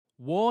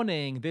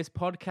Warning, this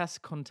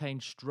podcast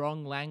contains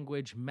strong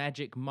language,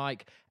 magic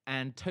mic,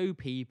 and two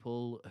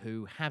people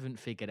who haven't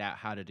figured out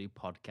how to do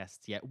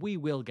podcasts yet. We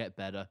will get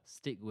better.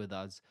 Stick with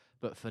us.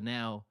 But for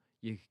now,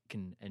 you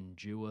can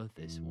endure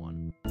this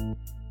one.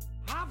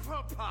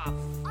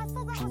 Hufflepuff! I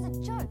thought that was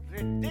a joke.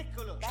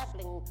 Ridiculous!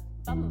 Babbling,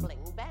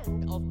 bumbling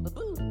band of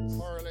baboons.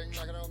 Quarreling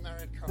like an old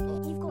married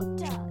couple. You've got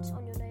dirt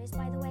on your nose,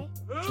 by the way.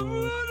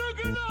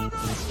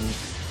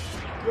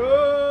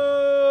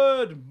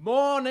 Good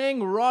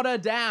morning,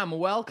 Rotterdam.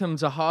 Welcome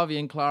to Harvey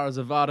and Clara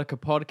Zavadika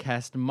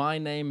podcast. My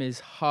name is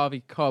Harvey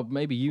Cobb.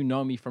 Maybe you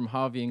know me from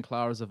Harvey and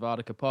Clara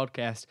Zavadika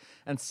podcast.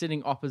 And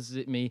sitting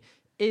opposite me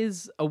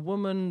is a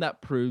woman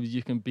that proves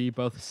you can be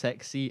both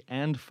sexy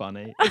and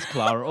funny. It's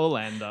Clara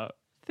Orlando.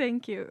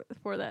 Thank you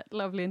for that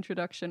lovely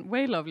introduction.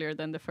 Way lovelier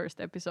than the first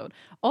episode.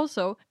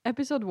 Also,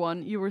 episode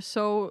 1, you were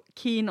so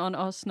keen on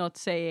us not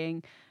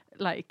saying,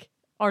 like,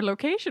 our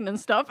location and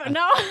stuff. And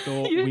now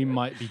Thought we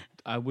might be.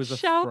 I was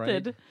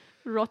shouted afraid.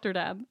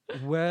 Rotterdam.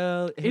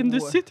 Well, In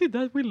the city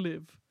that we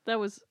live. That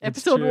was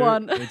episode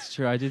 1. It's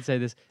true. I did say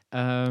this.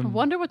 I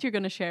wonder what you're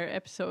going to share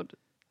episode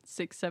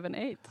 6, 7,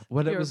 8.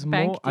 Well, it Your was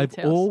bank more. I've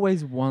details.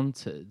 always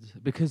wanted,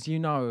 because do you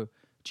know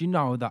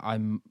that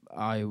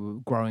I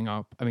growing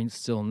up. I mean,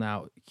 still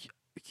now,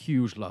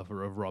 huge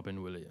lover of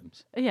Robin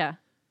Williams. Yeah.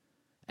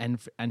 And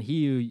have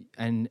you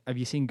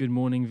seen Good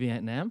Morning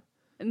Vietnam?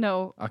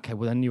 No. Okay,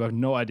 well then you have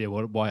no idea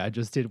why I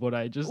just did what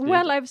I just did.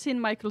 Well, I've seen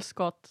Michael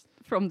Scott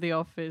from The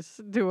Office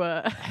do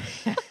a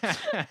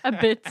a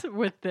bit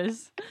with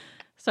this.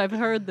 So I've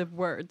heard the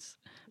words.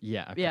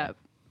 Yeah. Okay. Yeah.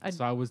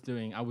 So I was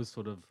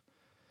sort of.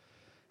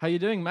 How you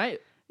doing, mate?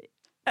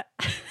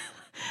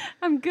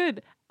 I'm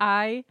good.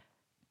 I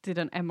did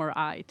an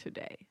MRI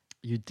today.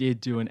 You did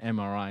do an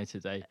MRI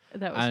today.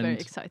 That was very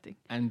exciting.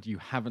 And you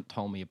haven't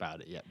told me about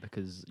it yet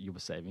because you were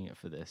saving it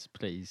for this.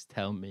 Please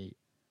tell me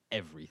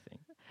everything.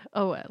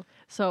 Oh well.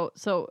 So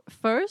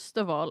first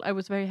of all, I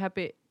was very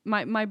happy.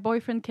 My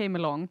boyfriend came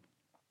along.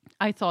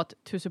 I thought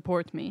to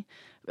support me.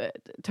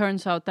 But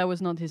turns out that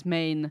was not his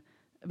main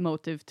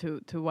motive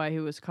to why he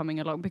was coming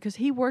along, because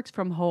he works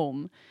from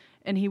home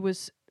and he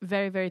was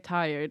very, very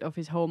tired of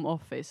his home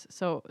office.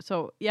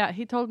 So yeah,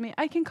 he told me,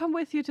 I can come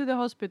with you to the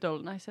hospital.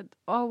 And I said,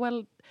 oh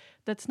well,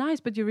 that's nice,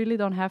 but you really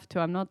don't have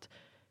to. I'm not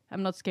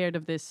scared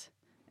of this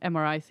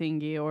MRI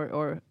thingy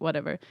or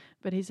whatever.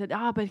 But he said,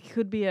 but it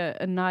could be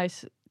a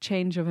nice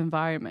change of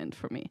environment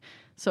for me.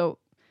 So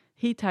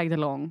he tagged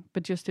along,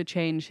 but just to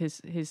change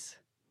his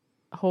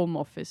home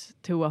office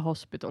to a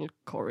hospital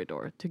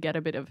corridor to get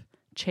a bit of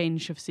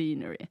change of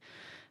scenery.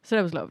 So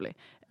that was lovely.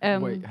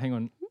 Wait, hang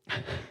on.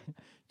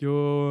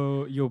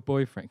 Your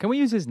boyfriend. Can we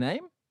use his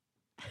name?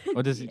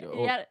 Or does he?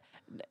 Yeah,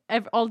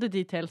 all the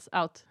details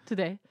out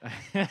today.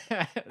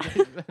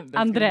 That's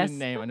Andres.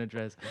 Name and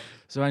address.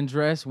 So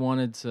Andres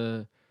wanted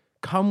to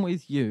come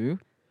with you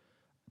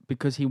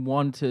because he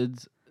wanted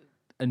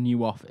a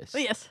new office. Oh,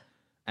 yes.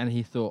 And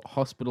he thought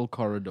hospital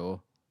corridor.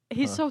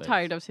 He's so Perfect.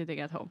 tired of sitting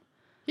at home.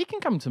 He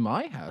can come to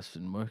my house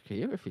and work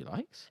here if he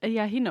likes.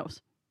 Yeah, he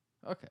knows.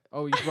 Okay.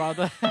 Oh, he'd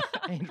rather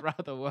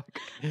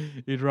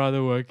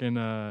work in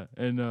a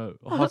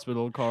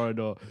hospital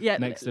corridor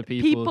next to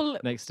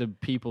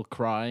people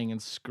crying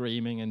and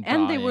screaming and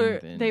And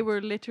dying. they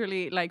were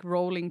literally like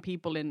rolling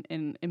people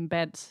in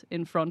beds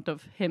in front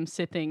of him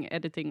sitting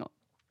editing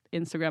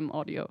Instagram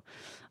audio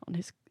on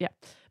his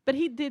But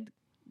he did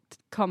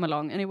come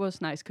along, and it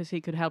was nice because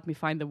he could help me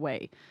find the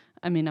way.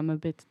 I mean, I'm a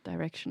bit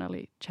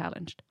directionally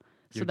challenged,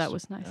 so that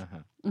was nice.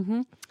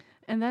 Mm-hmm.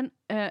 And then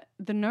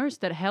the nurse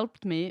that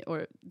helped me,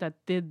 or that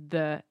did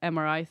the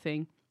MRI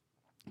thing,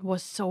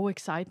 was so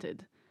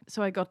excited.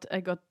 So I got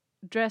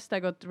dressed, I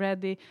got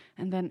ready,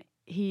 and then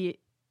he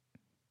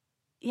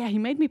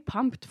made me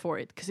pumped for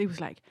it, because he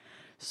was like,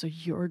 so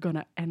you're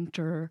gonna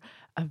enter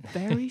a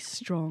very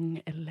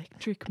strong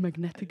electric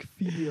magnetic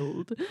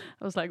field.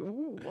 I was like,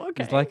 ooh,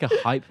 okay. It's like a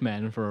hype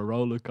man for a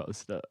roller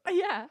coaster.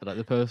 Yeah. Like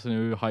the person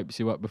who hypes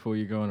you up before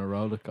you go on a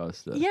roller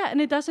coaster. Yeah,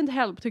 and it doesn't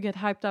help to get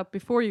hyped up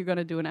before you're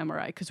gonna do an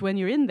MRI, because when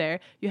you're in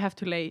there, you have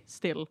to lay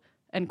still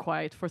and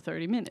quiet for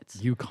 30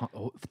 minutes. You can't.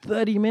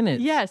 30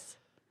 minutes. Yes.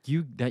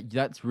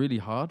 That's really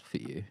hard for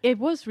you. It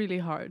was really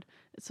hard.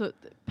 So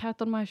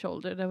pat on my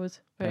shoulder, that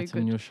was very Pat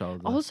good. on your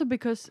shoulder. Also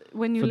because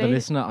when you For lay the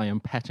listener, I am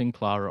patting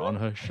Clara on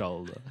her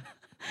shoulder.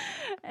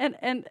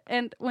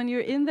 and when you're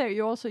in there,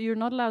 you're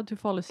not allowed to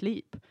fall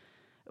asleep,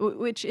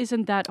 which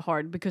isn't that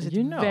hard, because it's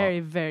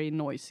very, very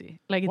noisy.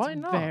 Like, it's Why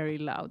not? very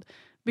loud.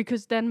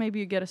 Because then maybe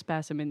you get a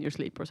spasm in your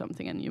sleep or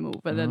something and you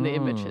move, and then the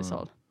image is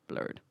all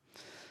blurred.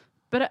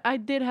 But I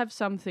did have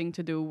something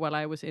to do while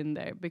I was in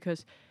there,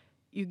 because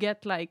you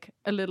get like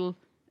a little,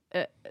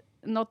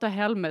 not a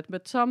helmet,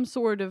 but some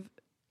sort of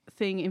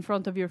thing in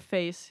front of your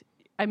face.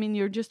 I mean,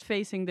 you're just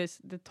facing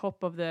the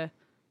top of the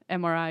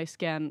MRI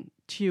scan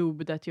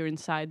tube that you're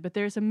inside, but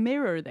there's a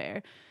mirror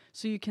there,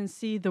 so you can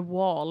see the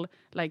wall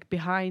like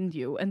behind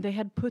you, and they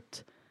had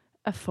put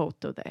a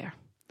photo there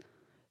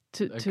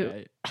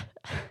to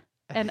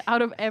and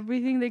out of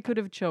everything they could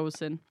have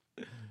chosen,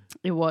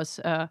 it was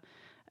a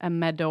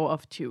meadow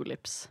of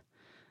tulips.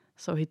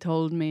 So he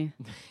told me,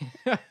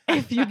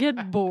 if you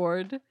get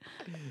bored,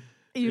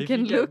 you If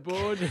can you look. get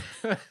bored.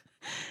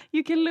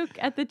 You can look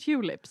at the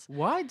tulips.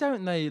 Why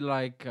don't they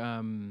like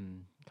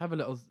have a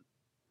little?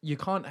 You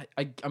can't.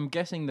 I'm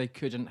guessing they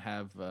couldn't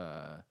have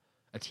a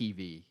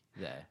TV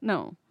there.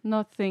 No,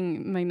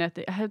 nothing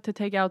magnetic. I had to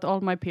take out all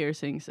my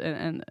piercings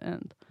and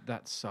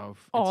That's so.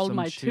 It's all some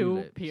my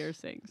tulips. 2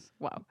 piercings.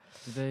 Wow.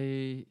 Do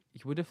they?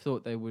 You would have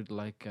thought they would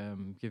like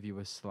give you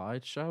a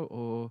slideshow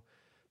or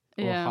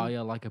Yeah.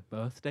 hire like a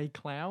birthday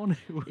clown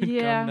who would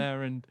Yeah. come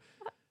there and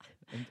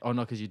oh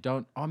no, because you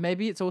don't. Or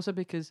maybe it's also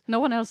because No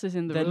one else is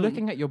in the they're room.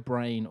 looking at your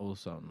brain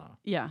also now.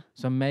 Yeah.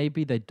 So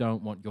maybe they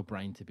don't want your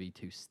brain to be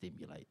too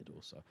stimulated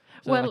also.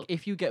 So Well- like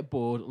if you get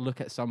bored, look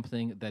at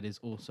something that is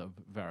also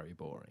very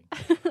boring.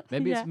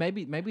 Maybe Yeah. it's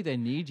maybe they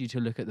need you to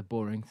look at the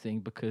boring thing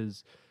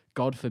because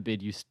God forbid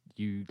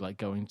you like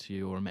go into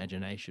your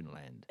imagination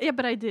land. Yeah,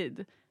 but I did.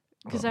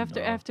 Because Oh,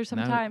 after no. some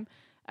Now- time,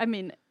 I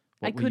mean,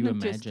 What I were you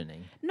couldn't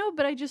imagining? No,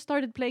 but I just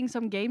started playing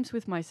some games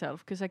with myself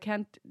because I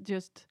can't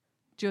just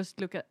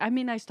look at. I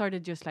mean, I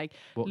started just like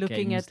What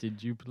looking games at.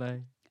 did you play?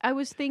 I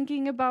was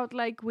thinking about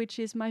like which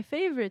is my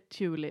favorite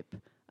tulip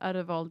out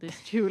of all these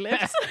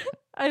tulips.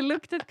 I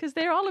looked at because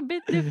they're all a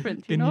bit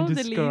different, you know,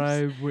 the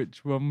leaves.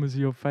 which one was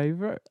your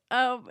favorite?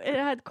 It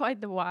had quite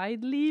the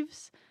wide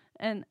leaves,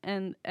 and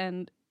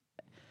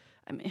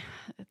I mean,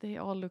 they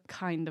all look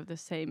kind of the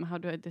same. How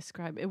do I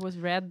describe it? It was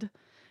red.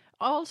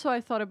 Also, I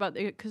thought about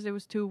it because there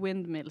was 2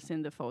 windmills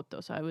in the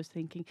photo, so I was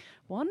thinking,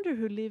 wonder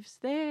who lives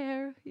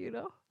there, you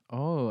know?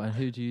 Oh, and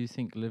who do you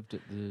think lived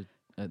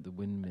at the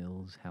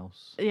windmill's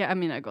house? Yeah, I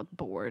mean, I got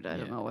bored. I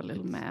don't Yeah, know, a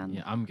little it's- man.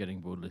 Yeah, I'm getting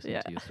bored listening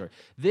Yeah. to your story.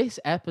 This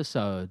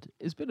episode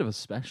is a bit of a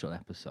special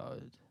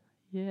episode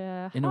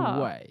Yeah. in huh.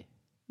 a way,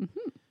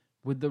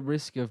 with the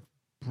risk of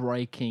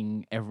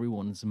breaking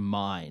everyone's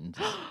mind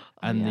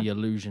and yeah. the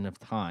illusion of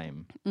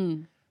time.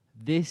 Mm.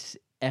 This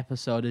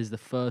episode is the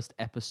first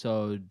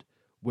episode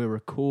we're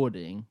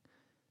recording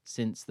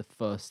since the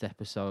first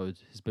episode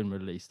has been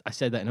released. I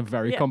said that in a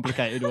very Yeah.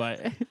 complicated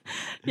way.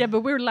 Yeah,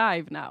 but we're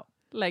live now.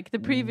 Like the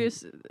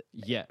previous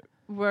Yeah.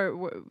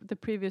 were the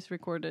previous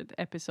recorded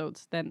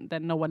episodes, then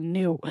no one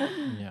knew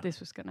Yeah.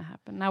 this was gonna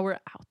happen. Now we're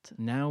out.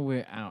 Now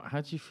we're out.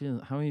 How do you feel?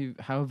 How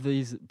have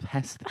these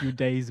past few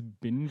days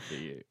been for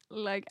you?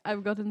 Like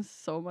I've gotten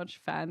so much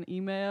fan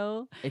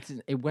email.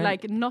 It went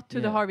Like not to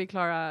the yeah. Harvey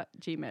Clara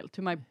Gmail,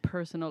 to my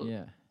personal.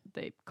 yeah.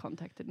 They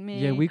contacted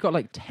me. Yeah, we got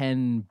like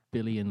 10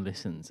 billion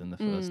listens in the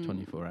first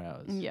 24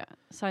 hours. Yeah,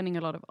 signing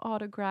a lot of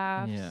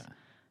autographs. Yeah.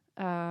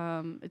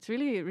 It's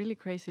really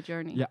crazy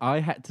journey. Yeah, I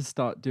had to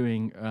start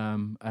doing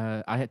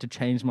I had to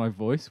change my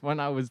voice when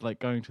I was like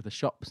going to the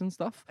shops and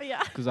stuff.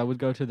 Yeah. Because I would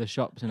go to the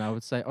shops and I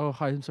would say, "Oh,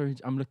 hi, I'm sorry,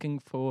 I'm looking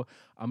for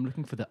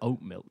the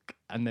oat milk."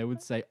 And they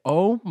would say,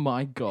 "Oh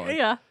my god.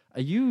 Yeah.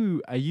 Are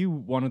you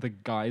one of the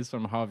guys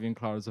from Harvey and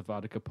Clara's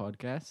Avadica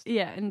podcast?"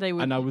 Yeah, and they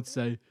would. And I would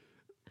say,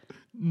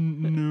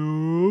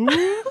 "No."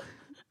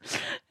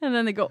 And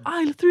then they go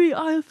aisle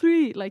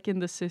 3, like in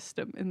the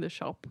system in the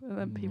shop, and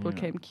then people Yeah.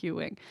 came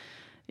queuing.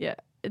 Yeah,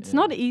 it's Yeah.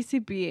 not easy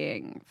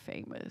being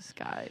famous,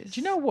 guys.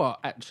 Do you know what,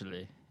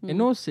 actually?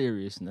 In all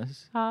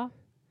seriousness, Huh?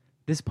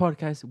 this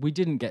podcast, we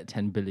didn't get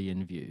 10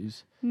 billion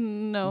views.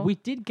 No. We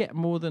did get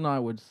more than I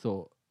would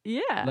thought.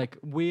 yeah. Like,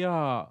 we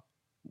are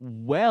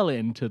well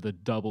into the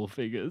double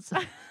figures.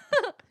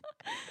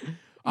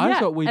 I yeah,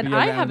 thought we'd and be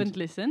I around, haven't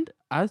listened.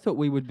 I thought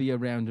we would be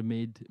around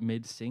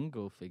mid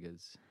single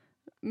figures.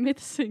 Mid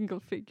single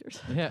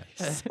figures. Yeah.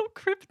 So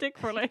cryptic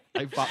for like.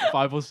 Like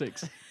 5 or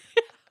 6.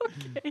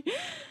 Okay.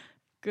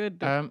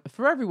 Good.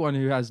 For everyone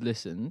who has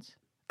listened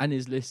and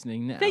is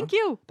listening now. Thank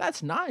you.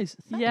 That's nice.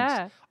 Thanks.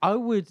 Yeah. I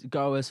would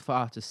go as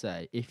far to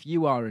say, if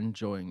you are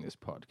enjoying this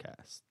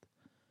podcast,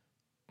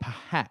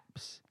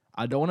 perhaps,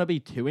 I don't want to be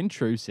too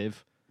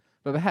intrusive,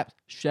 but perhaps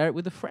share it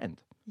with a friend.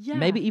 Yeah.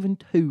 Maybe even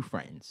 2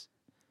 friends.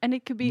 And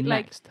it could be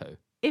like, Max 2.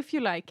 if you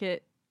like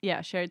it,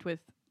 yeah, share it with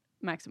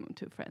maximum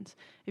 2 friends.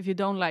 If you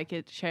don't like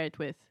it, share it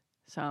with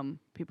some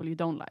people you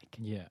don't like.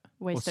 Yeah.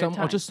 Waste or their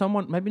time. or just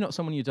someone, maybe not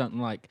someone you don't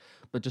like,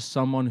 but just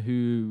someone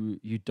who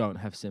you don't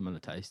have similar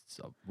tastes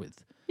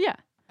with. Yeah.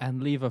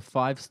 And leave a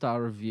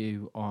 5-star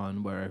review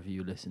on wherever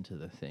you listen to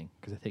the thing,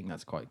 because I think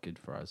that's quite good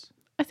for us.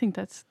 I think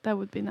that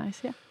would be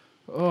nice, yeah.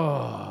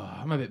 Oh,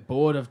 I'm a bit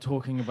bored of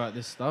talking about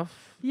this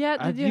stuff. Yeah,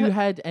 Have did you you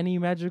had any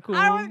magical...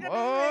 I was gonna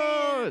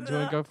Oh, say do you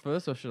want to go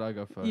first or should I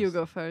go first? You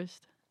go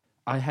first.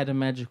 I had a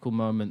magical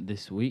moment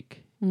this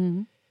week.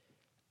 Mm-hmm.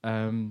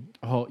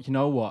 Oh, you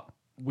know what?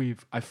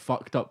 I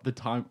fucked up the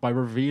time by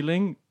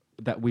revealing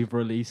that we're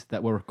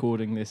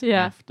recording this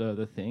Yeah. after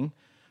the thing.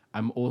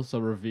 I'm also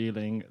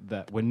revealing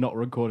that we're not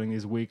recording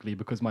this weekly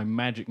because my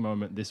magic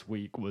moment this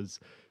week was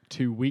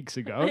 2 weeks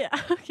ago. Yeah,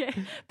 okay.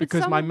 But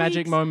Because some my magic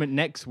weeks- moment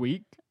next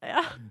week,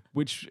 Yeah.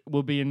 which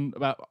will be in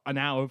about an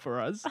hour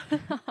for us,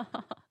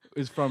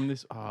 is from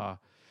this.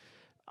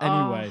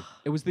 Anyway,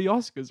 it was the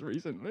Oscars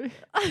recently.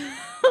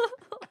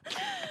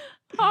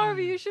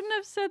 Harvey, you shouldn't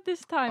have said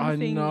this time I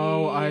thingy.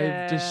 know,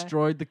 I've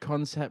destroyed the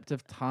concept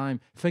of time.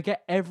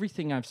 Forget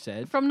everything I've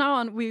said. From now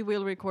on, we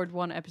will record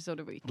one episode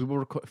a week. We will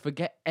record.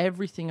 Forget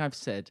everything I've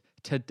said.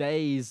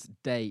 Today's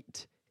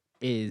date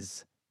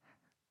is.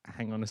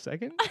 Hang on a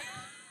second.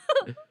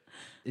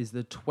 Is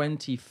the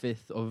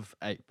 25th of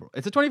April.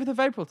 It's the 25th of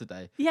April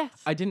today. Yes.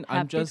 I didn't. Happy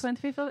I'm just.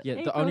 25th of Yeah.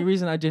 April. The only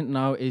reason I didn't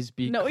know is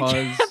because. No, it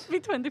can't be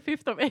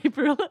 25th of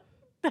April.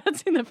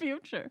 That's in the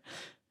future.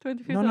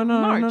 25th No, of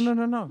no, March.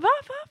 no. Va?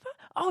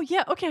 Oh,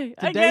 yeah, okay.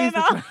 I Today get is it the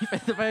now.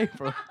 25th of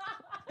April.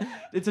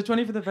 It's the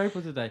 25th of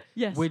April today.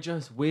 Yes. We're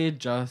just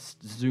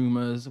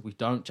Zoomers. We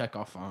don't check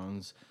our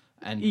phones.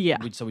 And Yeah.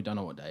 so we don't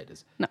know what day it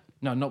is. No.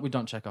 No, not we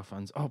don't check our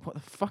phones. Oh, what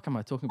the fuck am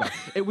I talking about?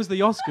 It was the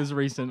Oscars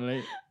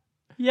recently.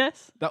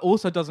 Yes. That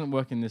also doesn't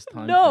work in this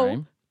time No.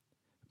 frame.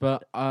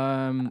 But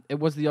it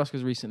was the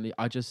Oscars recently.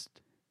 I just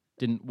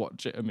didn't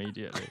watch it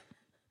immediately.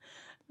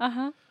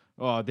 Uh-huh.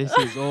 Oh, this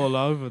is all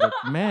over the...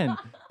 Man,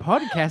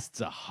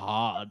 podcasts are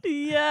hard.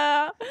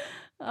 Yeah.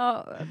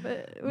 Oh,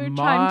 but we're time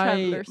My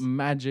travelers.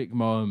 magic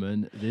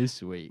moment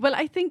this week. Well,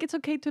 I think it's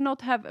okay to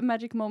not have a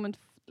magic moment.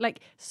 Like,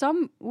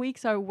 some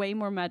weeks are way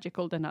more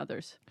magical than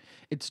others.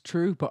 It's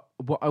true, but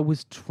what I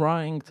was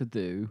trying to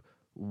do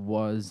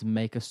was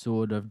make a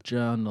sort of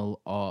journal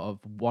of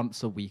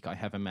once a week I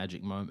have a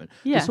magic moment.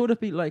 Yeah. To sort of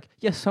be like,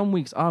 yes, some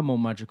weeks are more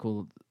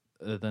magical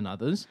than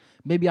others.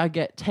 Maybe I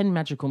get 10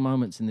 magical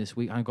moments in this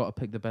week. I got to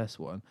pick the best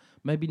one.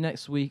 Maybe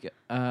next week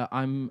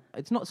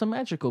it's not so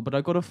magical, but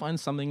I got to find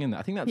something in there.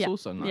 I think that's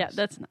also nice. Yeah,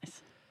 that's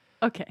nice.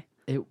 Okay.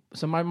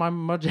 So my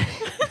magic...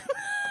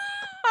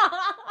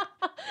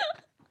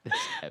 This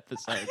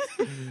episode's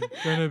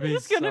gonna be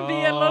It's gonna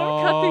be a lot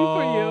of cutting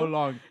for you.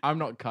 long. I'm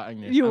not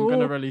cutting this. I'm You-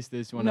 gonna release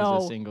this one as No.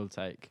 a single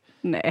take.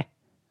 Nah.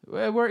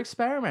 We're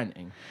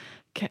experimenting.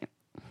 Okay.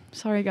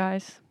 Sorry,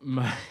 guys.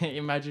 My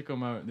magical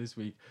moment this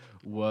week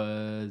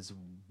was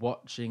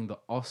watching the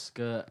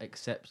Oscar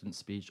acceptance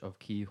speech of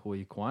Ke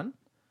Huy Quan.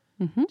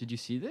 Mm-hmm. Did you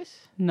see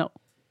this? No.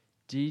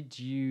 Did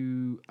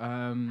you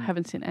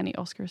Haven't seen any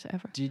Oscars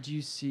ever. Did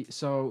you see?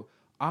 So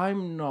I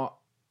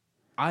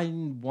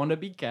want to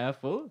be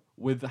careful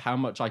with how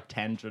much I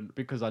tangent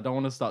because I don't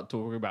want to start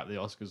talking about the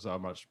Oscars so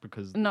much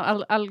because No,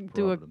 I'll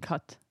do a Problems.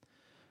 cut.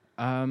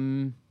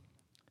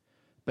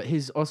 But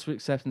his Oscar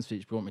acceptance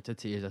speech brought me to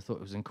tears. I thought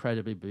it was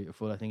incredibly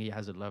beautiful. I think he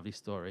has a lovely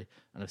story,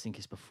 and I think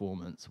his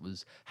performance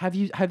was. Have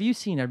you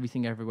seen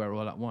Everything Everywhere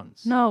All at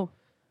Once? No.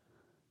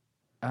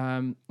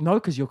 No,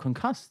 because you're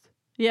concussed.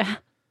 Yeah.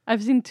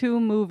 I've seen 2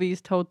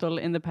 movies total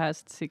in the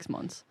past 6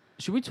 months.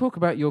 Should we talk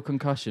about your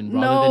concussion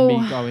rather than No.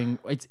 me going?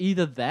 It's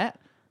either that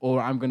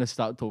or I'm going to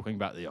start talking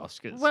about the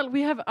Oscars. Well,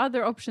 we have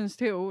other options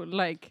too,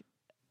 like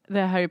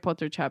the Harry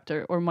Potter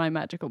chapter or My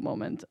Magical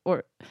Moment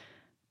or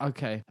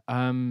Okay.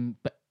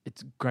 But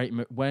it's great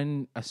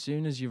as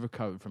soon as you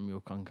recover from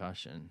your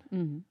concussion,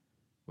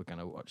 we're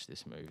gonna watch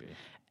this movie.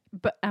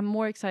 but I'm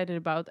more excited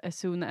about as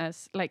soon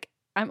as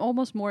I'm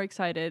almost more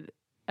excited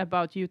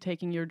about you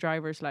taking your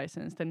driver's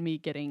license than me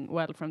getting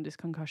well from this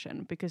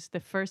concussion because the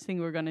first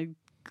thing we're gonna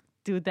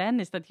do then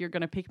is that you're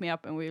gonna pick me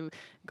up and we'll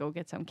go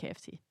get some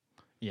KFC.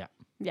 Yeah.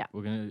 Yeah.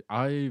 We're gonna.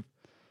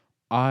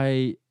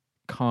 I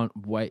can't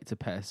wait to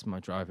pass my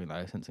driving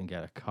license and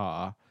get a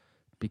car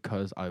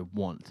because I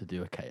want to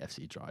do a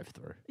KFC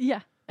drive-through.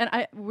 Yeah, and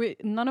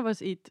none of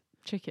us eat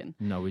chicken,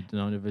 No,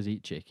 none of us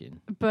eat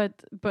chicken.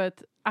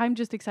 but I'm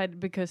just excited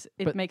because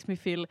it But- makes me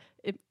feel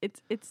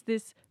it's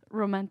this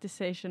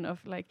romanticization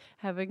of like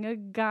having a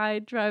guy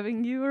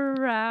driving you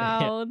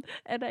around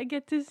and I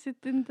get to sit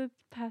in the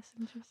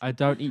passenger seat. I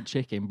don't eat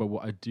chicken, but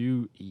what I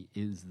do eat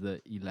is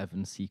the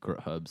 11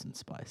 secret herbs and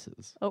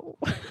spices. Oh,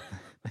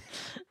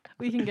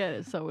 we can get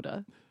a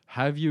soda.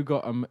 Have you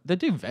got they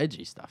do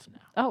veggie stuff now.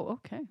 Oh,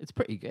 okay. It's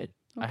pretty good.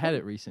 I had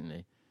it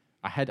recently.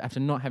 After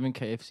not having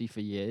KFC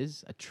for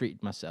years, I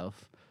treated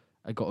myself.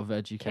 I got a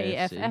veggie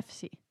KFC.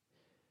 KFFC,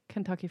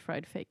 Kentucky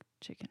Fried Fake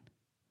Chicken.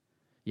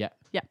 Yeah.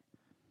 Yeah.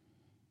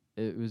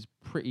 It was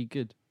pretty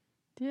good.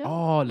 Yeah,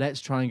 Oh, let's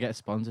try and get a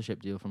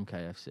sponsorship deal from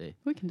KFC.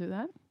 we can do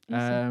that. Easy.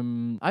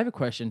 I have a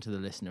question to the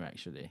listener,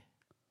 actually.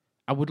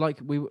 I would like,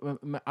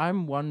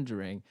 I'm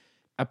wondering,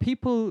 are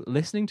people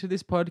listening to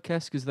this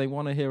podcast because they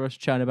want to hear us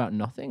chat about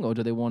nothing, or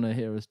do they want to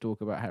hear us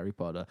talk about Harry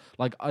Potter?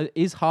 Like,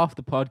 is half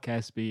the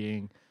podcast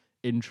being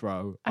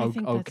intro I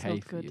think that's okay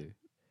not for good. you?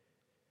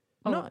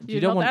 Oh, No,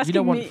 you're not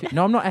asking me.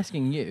 No, I'm not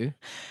asking you.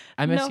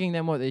 I'm No. asking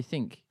them what they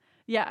think.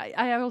 Yeah,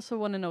 I also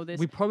want to know this.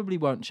 We probably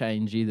won't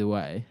change either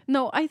way.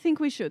 No, I think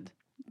we should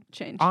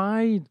change.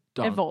 I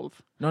don't.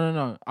 Evolve.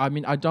 No. I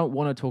mean, I don't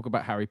want to talk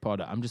about Harry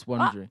Potter. I'm just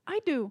wondering. I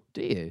do.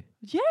 Do you?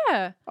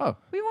 Yeah. Oh.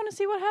 We want to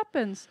see what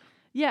happens.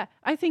 Yeah,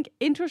 I think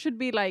intro should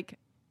be like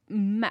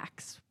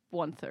max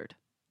 1/3.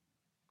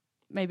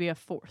 Maybe a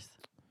 4th.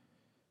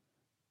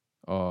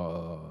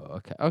 Oh,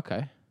 okay.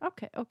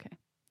 Okay.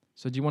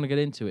 So do you want to get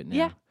into it now?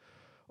 Yeah.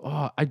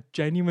 Oh, I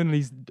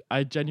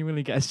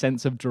genuinely get a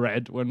sense of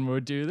dread when we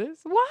do this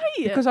Why?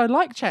 because I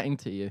like chatting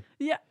to you.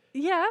 Yeah.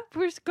 Yeah,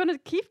 we're just gonna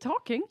keep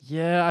talking.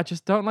 Yeah, I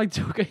just don't like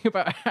talking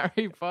about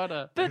Harry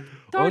Potter. But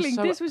darling,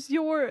 Also-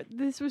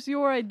 this was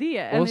your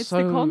idea, and it's the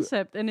Also-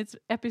 concept, and it's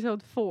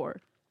episode 4.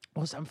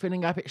 Also, I'm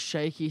feeling a bit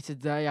shaky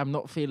today. I'm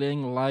not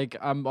feeling like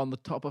I'm on the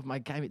top of my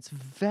game. It's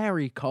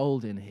very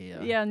cold in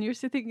here. Yeah, and you're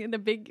sitting in a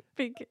big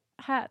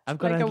hat. I've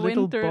got like a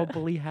little winter.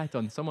 bobbly hat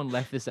on. Someone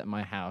left this at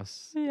my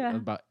house Yeah.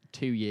 about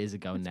 2 years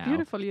ago It's now.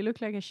 beautiful. You look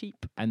like a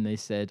sheep. And they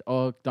said,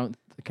 "Oh,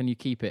 can you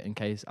keep it in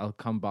case I'll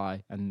come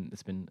by?" And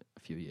it's been a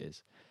few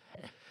years.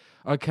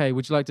 Okay,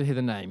 would you like to hear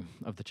the name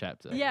of the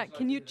chapter? Yeah,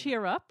 can you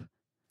cheer up?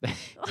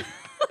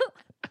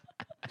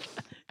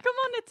 Come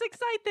on, it's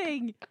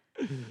exciting.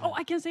 Oh,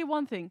 I can say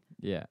one thing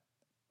Yeah.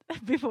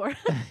 before.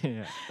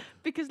 Yeah.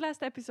 Because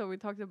last episode we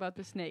talked about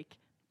the snake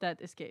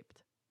that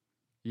escaped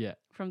Yeah.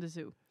 from the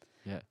zoo.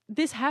 Yeah.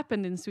 This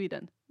happened in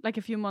Sweden like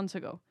a few months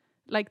ago.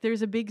 Like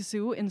there's a big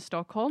zoo in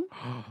Stockholm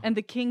and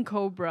the king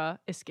cobra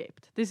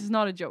escaped. This is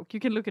not a joke. You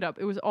can look it up.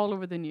 It was all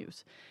over the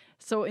news.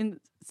 So in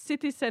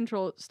city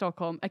central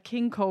Stockholm, a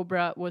king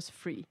cobra was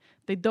free.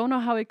 They don't know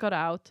how it got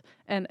out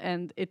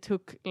and it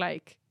took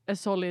like a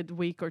solid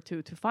week or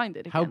two to find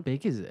it again. How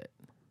big is it?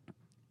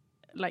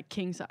 Like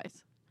king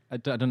size. I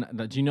don't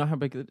know. Do you know how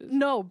big it is?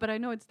 No, but I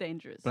know it's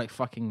dangerous. Like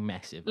fucking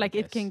massive. I Like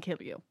it guess. can kill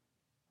you.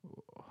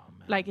 Oh,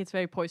 man. Like it's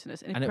very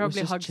poisonous and, and it it was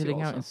probably just hugs you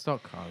chilling out also. in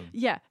Stockholm.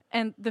 Yeah,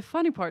 and the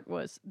funny part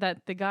was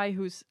that the guy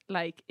who's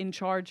like in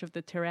charge of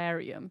the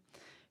terrarium,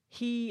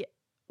 he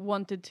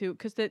wanted to,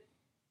 because the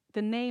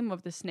name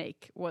of the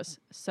snake was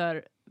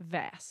Sir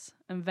Väs,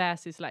 and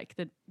Väs is like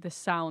the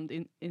sound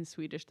in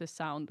Swedish, the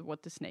sound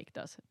what the snake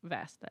does,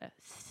 Väs.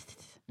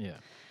 Yeah.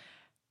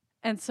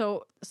 And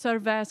so Sir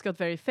Väs got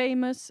very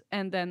famous,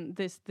 and then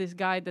this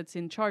guy that's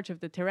in charge of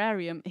the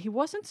terrarium, he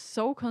wasn't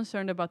so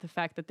concerned about the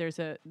fact that there's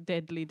a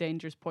deadly,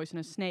 dangerous,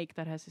 poisonous snake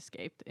that has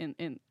escaped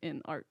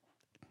in our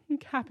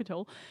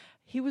capital.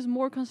 He was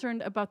more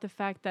concerned about the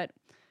fact that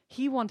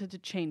he wanted to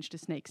change the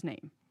snake's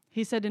name.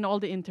 He said in all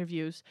the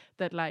interviews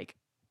that like,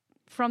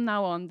 from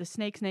now on, the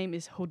snake's name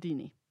is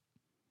Houdini,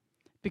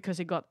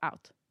 because it got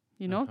out,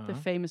 you know, the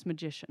famous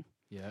magician.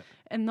 Yeah.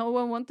 And no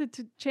one wanted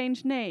to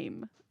change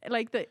name.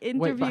 Like the Wait,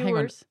 but hang on.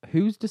 interviewers,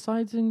 Who's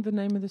deciding the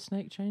name of the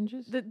snake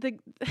changes? the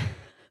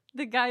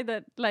the guy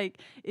that like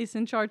is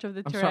in charge of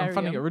the I'm terrarium. sorry, I'm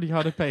finding it really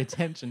hard to pay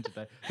attention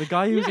today. The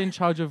guy who's in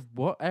charge of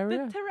what The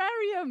area?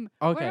 terrarium,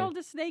 Okay. where all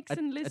the snakes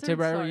and A lizards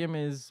terrarium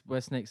are. is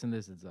where snakes and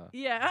lizards are.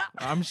 Yeah.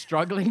 I'm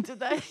struggling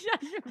today. Yeah,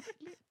 you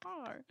really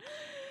are.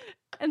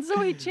 And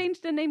so he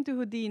changed the name to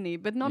Houdini,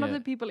 but none of Yeah.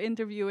 the people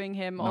interviewing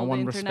him, No all the one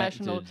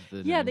international,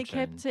 respected the yeah, name they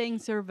kept change. saying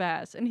Sir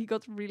Väs, and he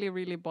got really,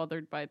 really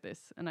bothered by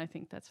this. And I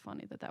think that's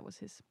funny that was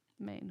his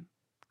main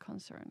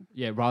concern.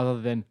 Yeah,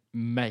 rather than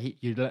mate,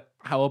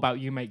 how about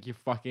you make your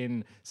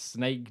fucking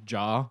snake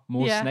jar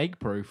more Yeah. snake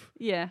proof?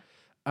 Yeah.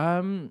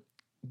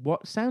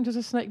 What sound does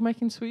a snake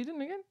make in Sweden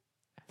again?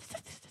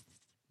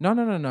 No.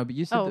 But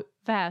you said Oh,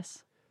 that,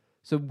 Väs.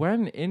 so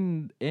when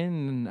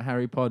in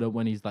Harry Potter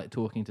when he's like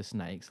talking to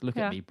snakes, look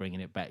Yeah. at me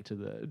bringing it back to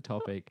the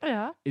topic.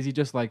 Yeah. Is he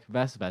just like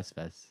Ves?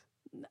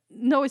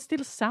 No, it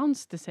still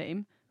sounds the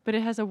same, but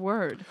it has a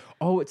word.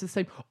 Oh, it's the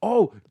same.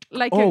 Oh,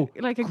 Like Oh,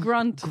 a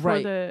grunt for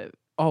great. the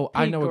oh,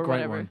 pig I know or a great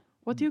whatever. one.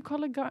 What do you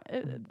call a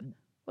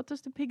what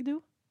does the pig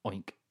do?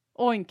 Oink.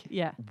 Oink,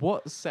 yeah.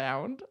 What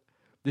sound?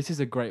 This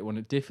is a great one.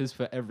 It differs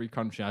for every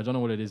country. I don't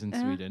know what it is in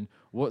Sweden.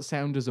 What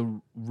sound does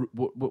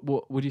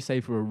what would you say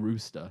for a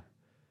rooster?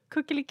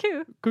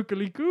 Kuckeliku.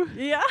 Kuckeliku.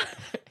 Yeah.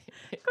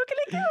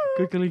 Kuckeliku.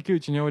 Kuckeliku.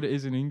 Do you know what it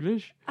is in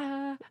English?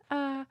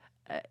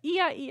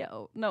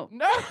 E-I-E-O. No.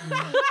 No.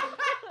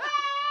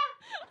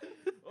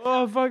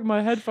 Oh fuck!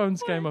 My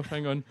headphones came off.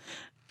 Hang on.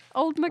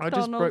 Old just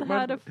MacDonald broke my-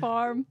 had a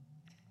farm.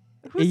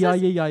 Who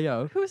says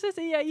E-I-E-I-O. who says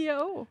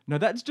E-I-E-O? No,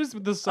 that's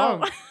just the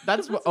song. That's what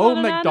That's not Old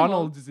an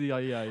MacDonald is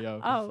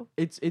E-I-E-I-O. Oh.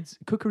 It's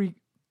cookery.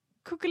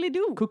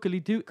 Kuckelidu.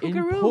 Cookelidoo. In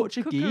Cookaroo.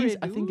 Portuguese,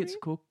 I think Cookeridoo. it's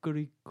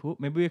cookericoo.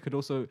 Maybe we could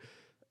also,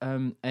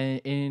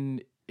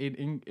 in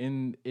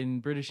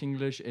British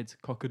English, it's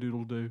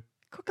cockadoodle-doo.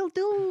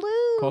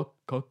 Cockle-doodle-doo.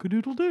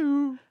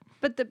 Cockadoodle-doo.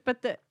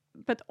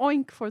 But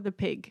oink for the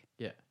pig.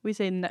 Yeah. We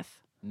say neuf.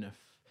 Neuf.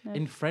 Neuf.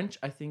 In French,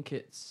 I think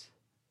it's.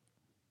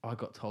 Oh, I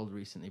got told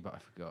recently, but I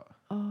forgot.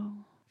 Oh,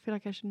 I feel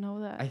like I should know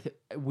that.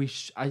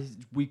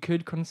 We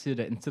could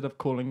consider, instead of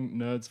calling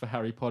nerds for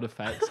Harry Potter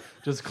facts,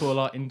 just call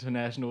our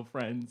international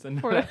friends and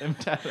For- let them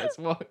tell us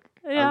what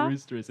Yeah. a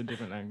rooster is in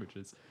different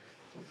languages.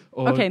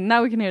 Or Okay,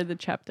 now we can hear the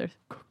chapter.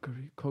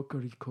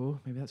 Cocorico.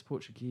 Maybe that's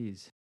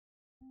Portuguese.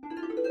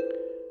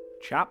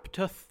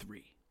 Chapter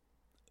 3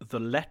 The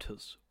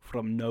Letters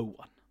from No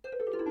One.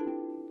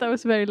 That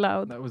was very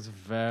loud. That was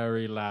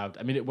very loud.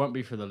 I mean, it won't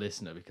be for the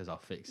listener because I'll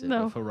fix it.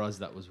 No. But for us,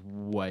 that was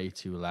way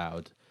too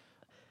loud.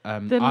 The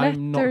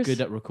I'm not letters- good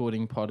at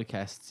recording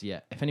podcasts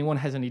yet. If anyone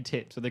has any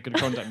tips or they could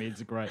contact me,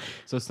 it's great.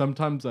 So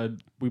sometimes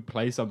we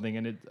play something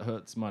and it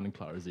hurts mine and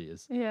Clara's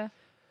ears. Yeah.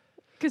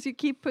 Because you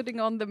keep putting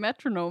on the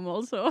metronome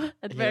also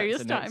at various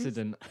it's an times.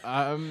 accident.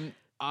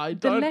 I The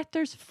don't.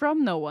 letters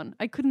from no one.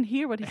 I couldn't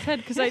hear what he said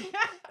because I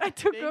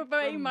took think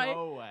away from my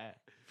nowhere.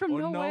 from Or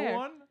nowhere. no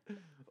one.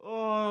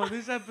 Oh,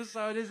 this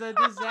episode is a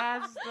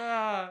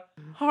disaster.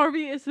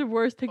 Harvey is the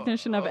worst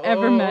technician I've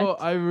ever met.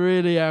 I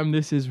really am.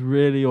 This is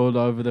really all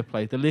over the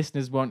place. The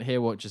listeners won't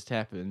hear what just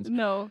happened.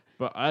 No.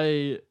 But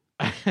I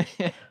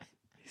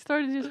He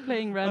started just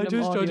playing random I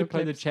just tried audio to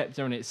play the clips.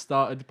 chapter and it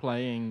started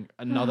playing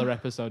another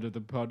episode of the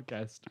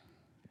podcast.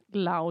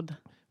 Loud.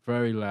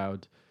 Very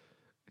loud.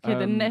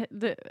 Okay,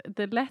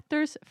 the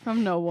letters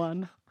from no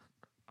one.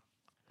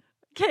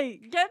 Okay,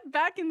 get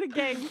back in the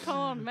game. Come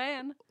on,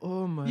 man.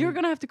 Oh my You're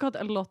gonna have to cut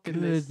a lot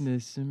in this.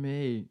 goodness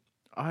me.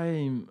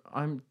 I'm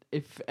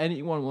if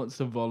anyone wants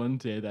to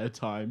volunteer their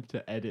time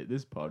to edit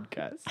this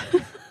podcast.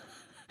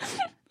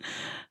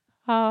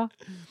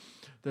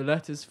 The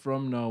letters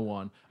from no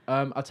one.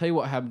 I'll tell you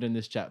what happened in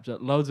this chapter.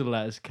 Loads of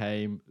letters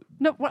came.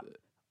 No, what?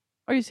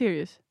 Are you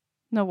serious?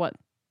 No, what?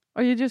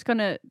 Are you just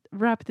gonna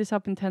wrap this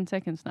up in 10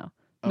 seconds now?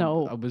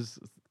 No.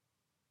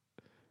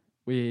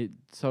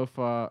 So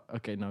far.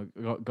 Okay, no,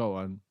 go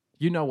on.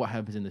 You know what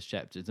happens in this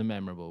chapter. It's a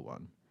memorable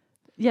one.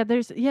 Yeah, there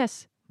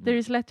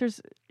is letters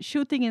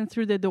shooting in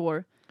through the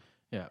door.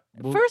 Yeah.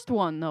 First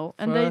one, no,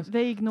 and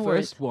they ignore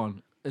first it.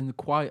 one, and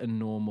quite a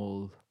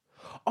normal.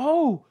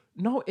 Oh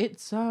no,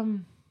 it's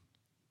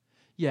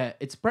Yeah,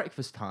 it's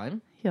breakfast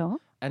time. Yeah.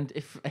 And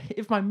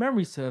if my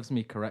memory serves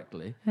me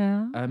correctly,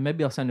 Yeah.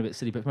 maybe I'll sound a bit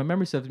silly, but if my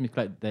memory serves me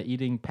correctly, they're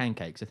eating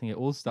pancakes. I think it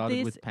all started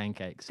This- with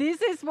pancakes. This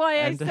is why I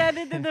And- said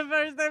it in the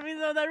first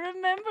episode. I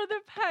remember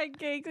the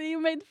pancakes and you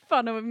made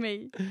fun of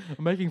me.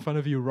 I'm making fun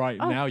of you right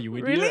Oh, now, you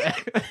idiot.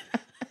 really?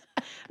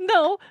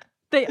 No,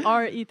 they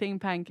are eating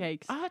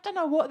pancakes. I don't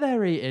know what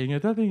they're eating. I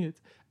don't think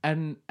it's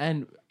and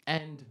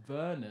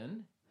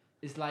Vernon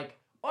is like,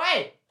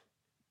 "Oi,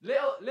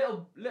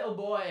 little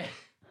boy,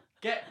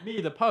 get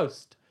me the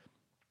post."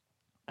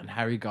 And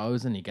Harry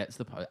goes and he gets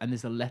the post, and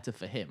there's a letter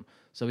for him.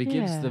 So he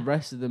gives the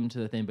rest of them to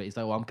the thing, but he's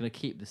like, "Well, I'm going to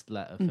keep this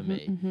letter for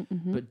me."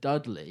 But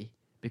Dudley,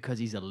 because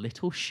he's a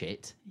little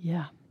shit,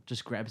 Yeah.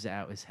 just grabs it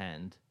out of his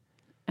hand,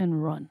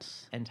 And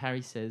runs. and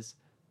Harry says,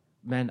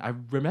 "Man, I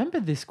remember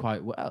this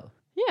quite well."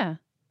 Yeah.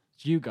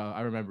 You go.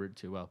 I remember it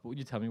too well. But would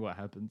you tell me what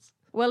happens?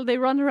 Well, they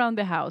run around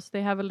the house.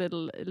 They have a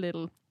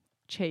little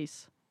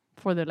chase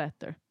for the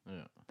letter.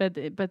 Yeah.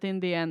 But in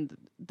the end,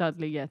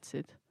 Dudley gets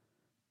it.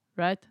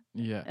 Right?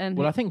 Yeah. And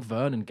Well, he- I think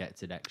Vernon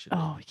gets it actually.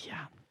 Oh,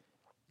 yeah.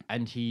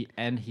 And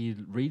he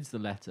reads the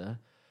letter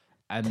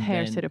and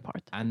Tears then, it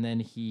apart. And then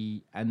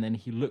he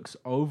looks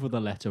over the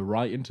letter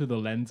right into the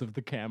lens of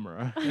the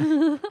camera.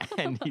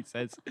 And he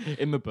says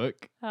in the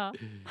book, Oh.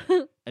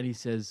 and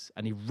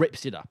he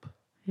rips it up.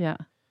 Yeah.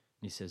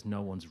 And he says,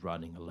 "No one's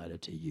writing a letter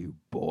to you,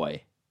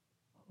 boy."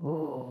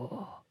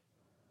 Oh.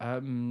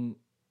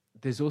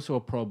 There's also a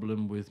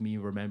problem with me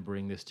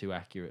remembering this too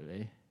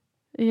accurately.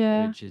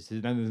 Yeah. Which is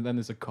then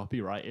there's a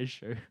copyright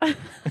issue.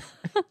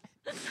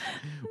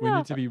 We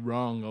need to be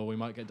wrong, or we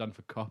might get done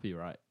for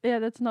copyright. Yeah,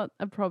 that's not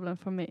a problem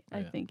for me, I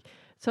Yeah. think.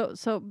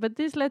 So but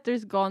this letter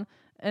is gone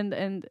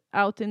and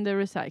out in the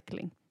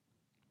recycling.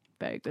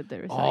 Very good, the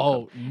recycle.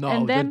 Oh no,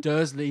 And then- the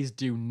Dursleys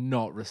do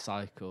not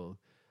recycle.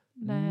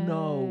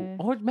 No,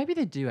 or maybe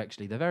they do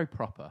actually. They're very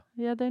proper.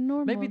 Yeah, they're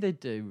normal. Maybe they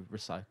do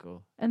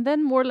recycle. And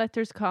then more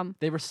letters come.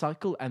 They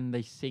recycle, and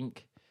they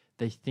think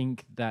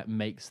that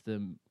makes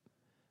them.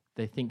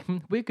 They think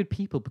we're good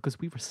people because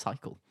we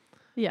recycle,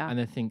 Yeah.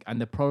 and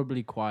they're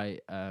probably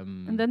quite.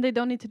 And then they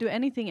don't need to do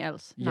anything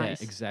else. yeah,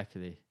 Nice.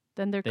 exactly.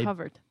 Then they're They-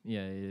 covered.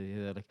 Yeah,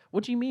 they're like,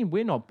 what do you mean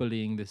we're not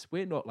bullying this?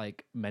 We're not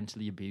like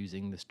mentally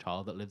abusing this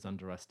child that lives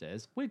under our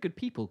stairs. We're good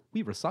people.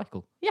 We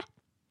recycle.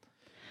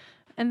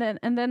 And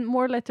then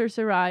more letters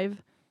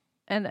arrive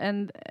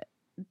and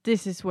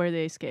this is where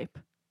they escape.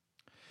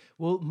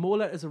 Well, more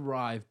letters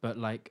arrive, but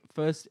like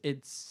first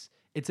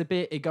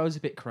it goes a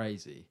bit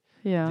crazy.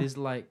 Yeah.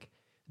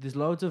 There's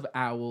loads of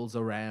owls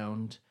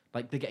around.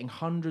 Like they're getting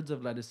hundreds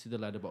of letters through the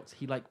letterbox.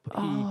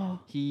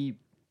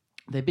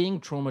 They're being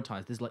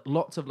traumatized. There's like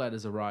lots of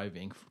letters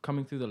arriving,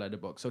 coming through the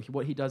letterbox. So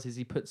what he does is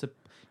he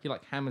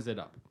hammers it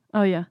up.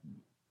 Oh yeah.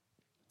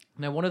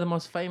 Now, one of the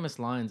most famous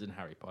lines in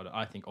Harry Potter,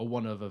 I think, or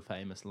one of a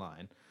famous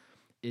line,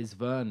 is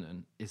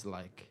Vernon is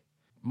like,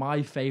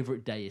 "My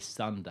favorite day is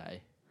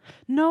Sunday."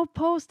 No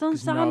post on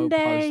 'Cause Sunday.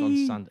 No post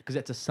on Sunday because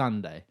it's a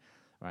Sunday,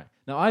 right?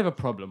 Now I have a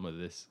problem with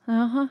this.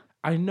 Uh-huh.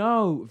 I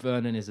know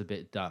Vernon is a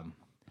bit dumb,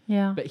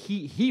 Yeah. but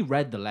he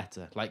read the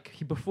letter. Like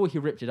before he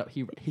ripped it up,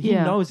 he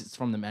Yeah. knows it's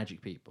from the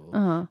magic people,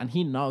 Uh-huh. and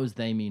he knows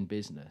they mean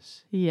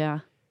business.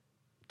 Yeah.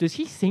 Does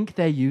he think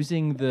they're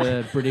using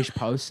the British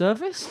Post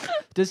Service?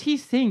 Does he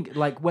think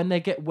like when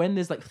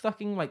there's like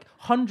fucking like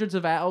hundreds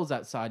of owls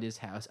outside his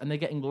house and they're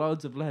getting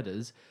loads of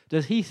letters?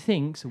 Does he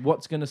think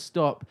what's going to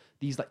stop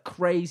these like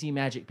crazy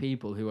magic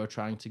people who are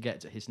trying to get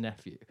to his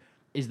nephew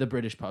is the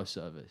British Post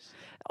Service?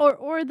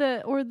 Or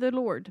the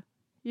Lord.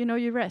 You know,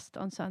 you rest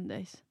on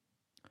Sundays.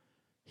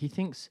 He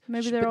thinks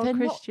Maybe but they're all not-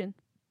 Christian.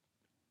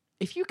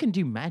 if you can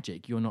do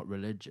magic, you're not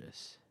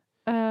religious.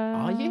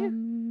 Are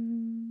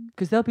you?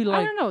 Because they'll be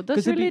like, I don't know. 'cause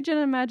Does they'll be- religion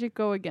and magic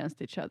go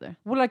against each other?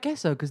 Well, I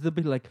guess so, because they'll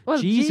be like, Well,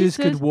 Jesus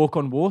could Jesus- walk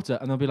on water,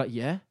 and they'll be like,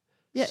 yeah,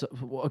 Yeah. So,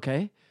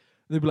 okay.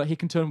 They'll be like, he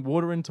can turn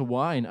water into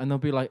wine, and they'll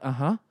be like,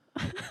 uh-huh.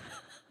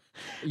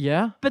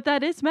 Yeah. But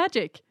that is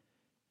magic.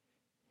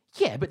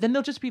 Yeah, but then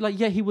they'll just be like,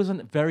 yeah, he was a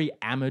very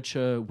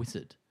amateur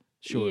wizard.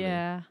 Surely.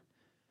 Yeah.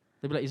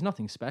 They'll be like, he's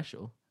nothing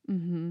special.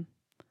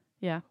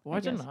 Yeah. Well, I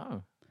don't guess.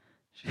 know.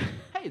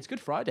 Hey, it's Good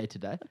Friday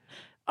today.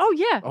 Oh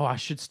yeah. Oh, I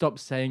should stop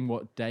saying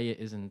what day it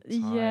is and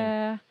time.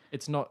 Yeah.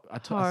 It's not. I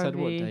said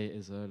what Harvey. day it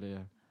is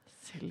earlier.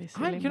 Silly.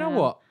 You know man.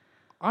 what?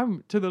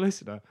 I'm to the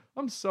listener.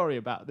 I'm sorry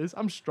about this.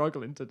 I'm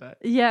struggling today.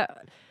 Yeah.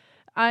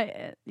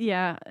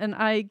 And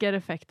I get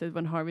affected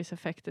when Harvey's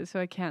affected, so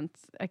I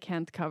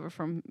can't cover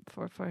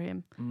for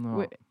him.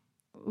 No.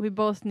 We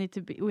both need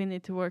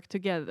to work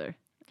together,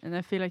 and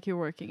I feel like you're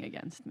working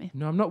against me.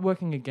 No, I'm not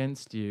working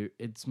against you.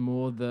 It's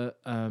more that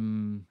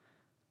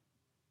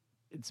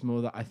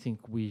I think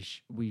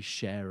we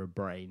share a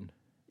brain.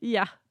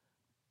 Yeah.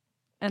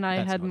 And I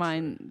That's had not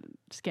mine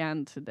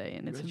scanned today,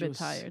 and it's a Where's bit your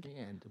tired.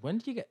 scan? When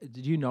did you get?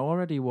 Did you know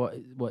already what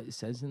it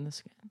says in the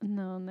scan?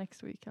 No,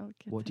 next week I'll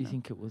get. What to do you know.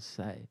 think it will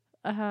say?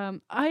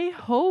 I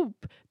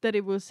hope that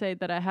it will say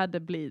that I had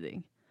the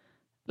bleeding,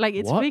 like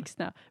it's What? fixed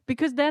now,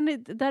 because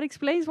then that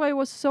explains why it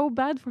was so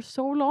bad for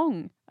so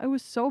long. I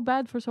was so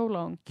bad for so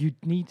long. We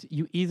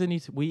either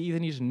need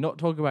to not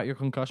talk about your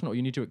concussion, or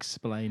you need to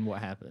explain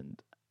what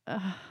happened.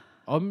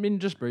 I mean,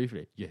 just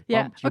briefly. You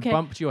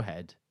bumped your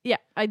head. Yeah,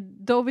 I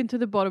dove into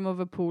the bottom of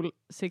a pool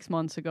 6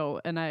 months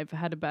ago, and I've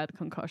had a bad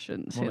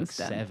concussion More like since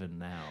then. 7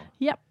 now.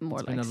 Yep, more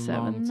It's like been a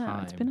 7 long now.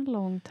 It's time. been a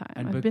long time.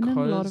 And I've been in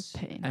a lot of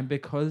pain. And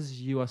because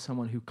you are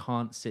someone who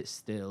can't sit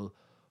still,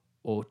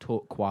 or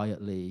talk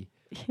quietly,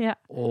 Yeah,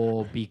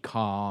 or be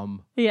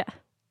calm, yeah,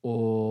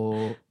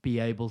 or be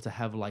able to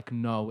have like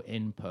no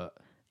input,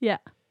 yeah.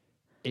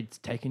 it's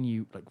taken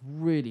you like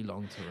really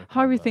long to recover.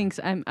 Harvey thinks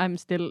I'm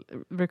still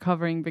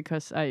recovering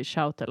because I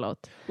shout a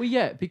lot. Well,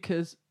 yeah,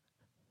 because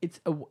it's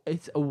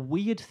a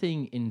weird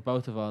thing in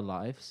both of our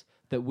lives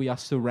that we are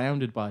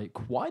surrounded by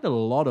quite a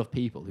lot of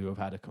people who have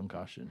had a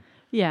concussion.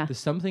 Yeah, There's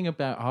something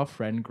about our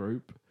friend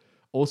group,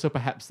 also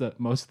perhaps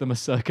that most of them are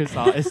circus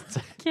artists.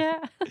 yeah,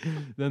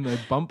 Then they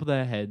bump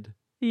their head,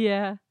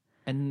 yeah.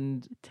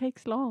 and It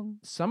takes long.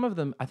 some of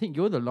them, I think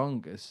you're the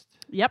longest.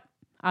 Yep,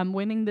 I'm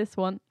winning this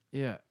one.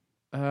 Yeah.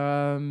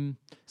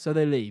 So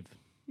they leave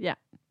Yeah.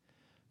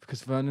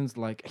 because Vernon's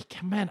like,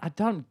 hey, man, I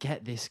don't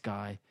get this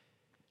guy.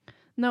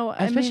 No,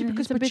 I Especially mean,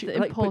 because he's a bit Petu- like,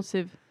 but-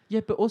 impulsive. Yeah,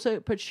 but also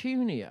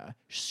Petunia,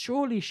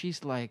 surely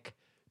she's like,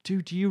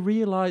 dude, do you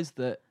realize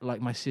that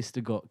like my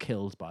sister got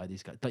killed by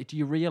these guys? Like, do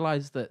you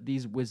realize that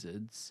these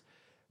wizards,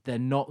 they're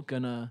not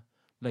gonna,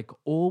 like,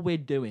 all we're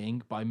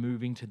doing by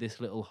moving to this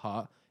little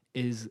hut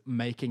is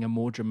making a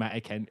more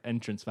dramatic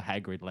entrance for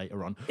Hagrid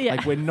later on. Yeah.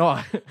 Like,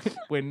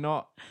 we're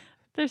not,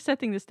 They're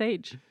setting the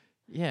stage.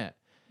 yeah.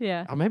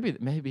 Yeah. Or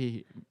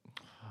maybe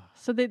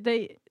So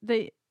they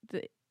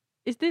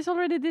is this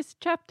already this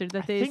chapter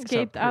that I they think so,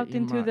 escaped out pretty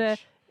into the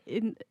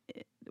much.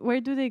 where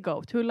do they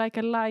go? To like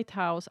a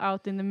lighthouse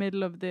out in the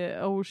middle of the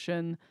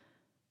ocean.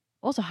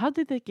 Also, how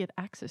did they get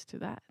access to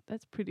that?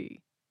 That's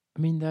pretty. I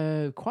mean,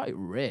 they're quite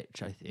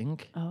rich, I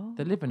think. Oh.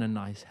 They live in a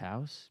nice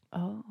house.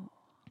 Oh.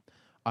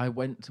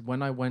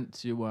 When I went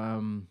to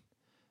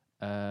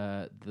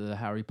the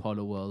Harry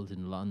Potter world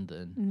in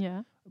London.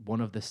 Yeah.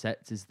 One of the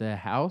sets is their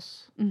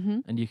house,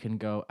 and you can't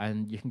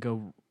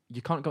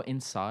go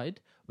inside,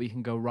 but you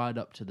can go right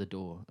up to the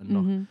door and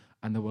knock.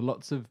 And there were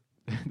lots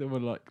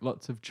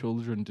of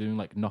children doing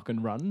like knock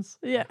and runs,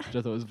 Yeah. which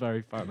I thought was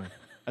very funny.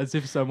 As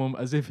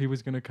if he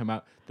was going to come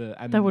out.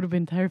 That would have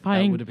been That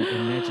terrifying. would have been.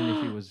 Imagine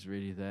if he was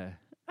really there.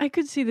 I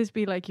could see this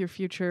be like your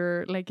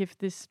future, like if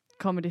this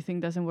comedy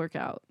thing doesn't work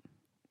out.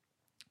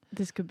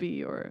 This could be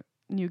your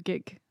new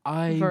gig,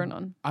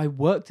 Vernon. I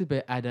worked a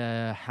bit at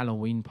a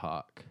Halloween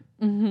park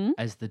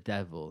as the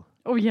devil.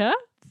 Oh yeah?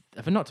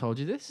 Have I not told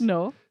you this?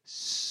 No.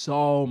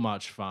 So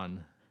much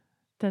fun.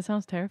 That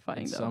sounds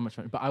terrifying It's though. so much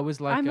fun. But I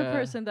was like, I'm a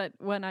person that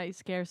when I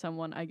scare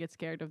someone, I get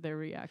scared of their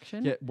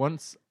reaction. Yeah,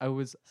 once I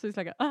was, So it's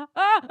like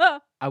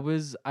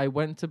I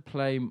went to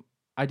play.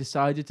 I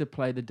decided to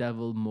play the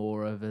devil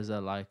more of as a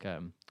like.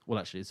 Well,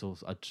 actually, it's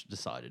also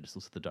decided it's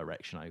also the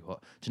direction I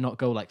got to not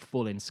go like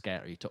full in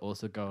scary, to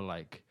also go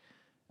like.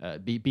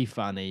 Be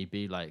funny,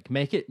 be like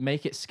make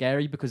it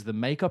scary because the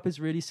makeup is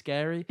really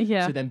scary.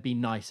 Yeah. So then be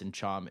nice and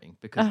charming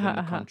because then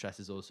the contrast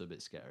is also a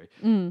bit scary.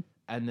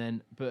 And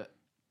then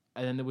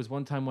there was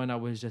one time when I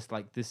was just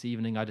like this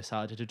evening I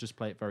decided to just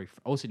play it very.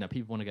 Also,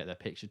 people want to get their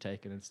picture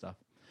taken and stuff.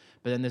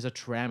 But then there's a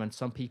tram and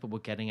some people were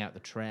getting out the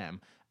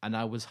tram and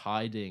I was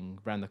hiding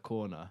around the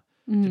corner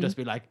to just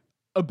be like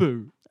a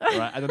boo.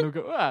 Right, and then they'll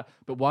go, ah.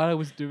 But while I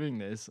was doing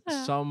this,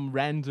 some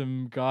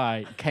random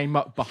guy came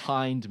up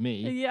behind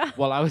me Yeah.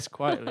 while I was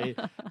quietly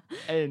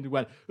and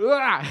went,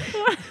 ah!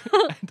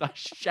 And I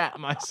shat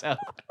myself.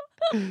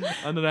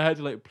 And then I had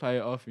to like play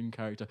it off in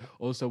character.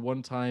 Also,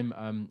 one time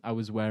I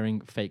was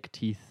wearing fake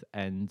teeth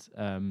and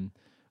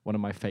one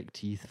of my fake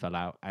teeth fell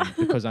out. And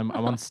because I'm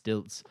on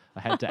stilts, I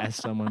had to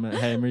ask someone,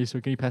 hey,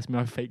 Marisa, can you pass me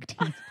my fake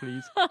teeth,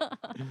 please?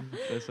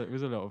 So it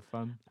was a lot of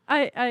fun.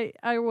 I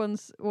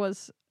once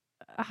was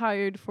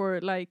hired for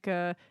like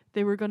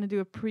they were going to do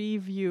a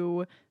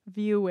preview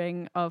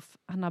viewing of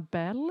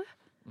Annabelle.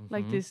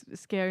 like this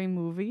scary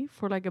movie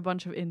for like a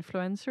bunch of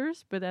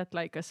influencers, but at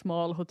like a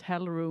small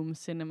hotel room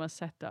cinema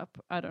setup.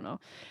 I don't know.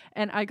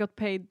 And I got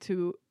paid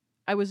to.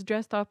 I was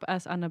dressed up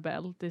as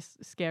Annabelle, this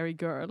scary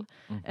girl,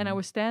 and I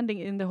was standing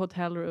in the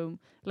hotel room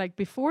like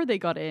before they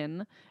got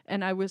in,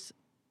 and I was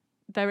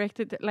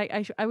directed like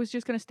I was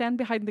just gonna stand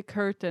behind the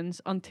curtains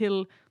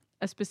until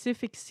a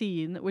specific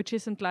scene, which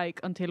isn't like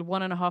until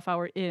 1.5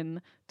 hours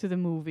in to the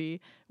movie,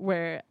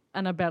 where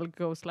Annabelle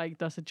goes like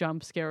does a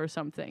jump scare or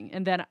something,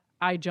 and then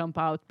I jump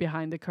out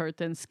behind the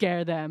curtain,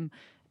 scare them,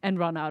 and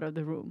run out of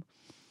the room.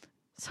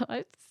 So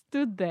I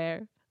stood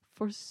there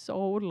for so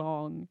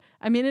long.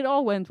 I mean, it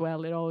all went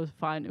well. It all was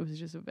fine. It was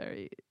just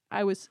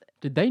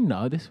Did they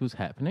know this was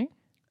happening?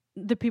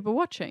 the people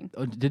watching.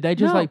 Or did they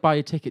just No. like buy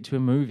a ticket to a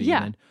movie? Yeah.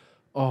 And then,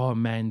 oh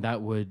man,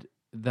 that would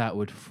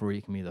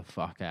freak me the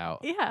fuck out.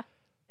 Yeah,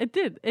 it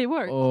did. It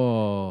worked.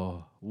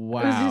 Oh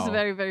wow. It was just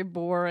very, very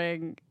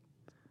boring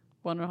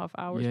 1.5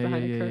 hours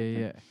behind a curtain.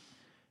 Yeah.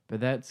 But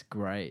that's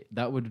great.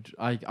 That would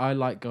I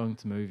like going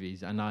to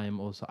movies, and I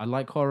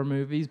like horror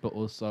movies, but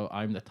also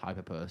I'm the type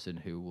of person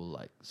who will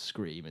like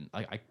scream, and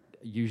I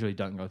usually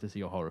don't go to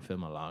see a horror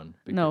film alone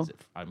because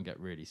I get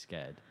really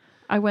scared.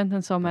 I went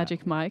and saw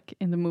Magic Mike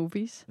in the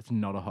movies. It's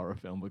not a horror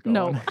film, but go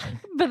No, on.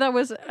 but that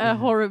was a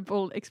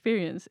horrible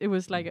experience. It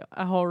was like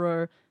a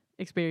horror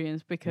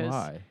experience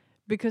Why?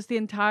 because the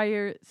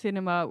entire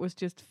cinema was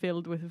just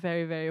filled with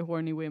very, very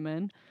horny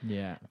women,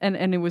 Yeah. and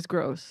it was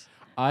gross.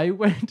 I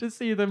went to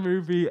see the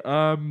movie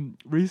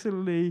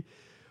recently.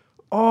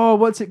 Oh,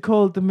 what's it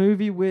called? The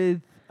movie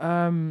with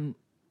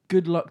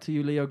Good Luck to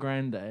You, Leo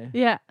Grande.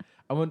 Yeah,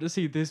 I went to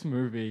see this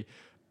movie,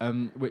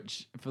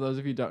 which, for those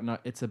of you who don't know,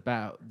 it's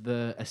about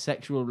a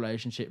sexual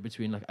relationship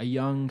between like a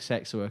young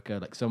sex worker,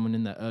 like someone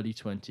in their early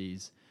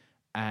 20s,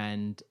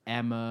 and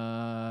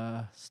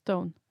Emma.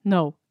 Stone.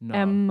 No.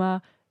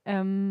 No.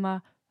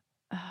 Emma.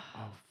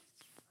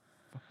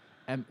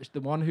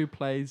 The one who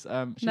plays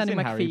she's Nanny in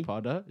Harry McPhee.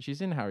 Potter. She's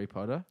in Harry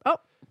Potter. Oh,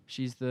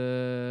 She's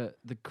the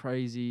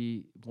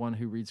crazy one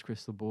who reads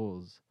crystal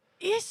balls.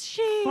 is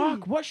she?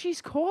 Fuck, what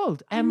she's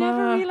called? I Emma.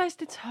 never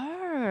realized it's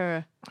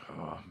her.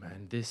 Oh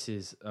man, this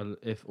is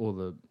if all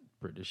the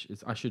British.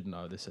 I should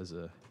know this as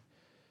a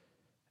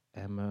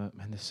Emma.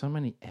 Man, there's so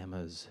many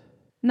Emmas.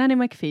 Nanny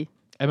McPhee.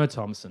 Emma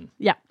Thompson.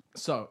 Yeah.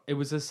 So it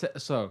was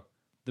the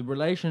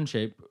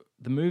relationship,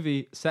 the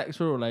movie,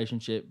 sexual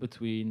relationship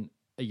between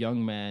a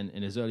young man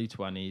in his early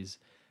 20s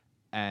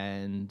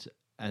and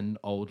an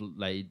old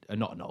lady,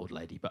 not an old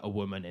lady, but a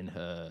woman in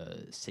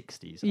her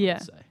 60s, I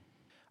would say.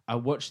 I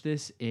watched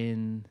this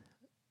in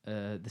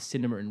the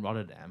cinema in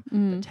Rotterdam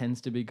that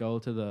tends to be go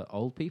to the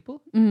old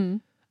people.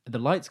 The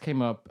lights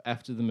came up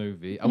after the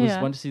movie. I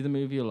went to see the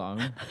movie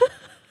alone.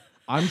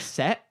 I'm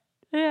set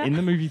in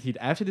the movie theater.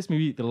 After this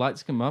movie, the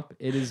lights come up.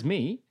 It is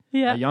me,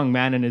 a young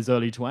man in his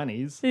early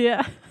 20s.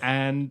 Yeah.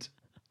 And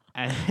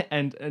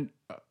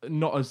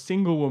not a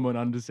single woman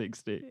under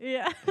 60.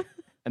 Yeah.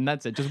 And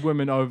that's it. Just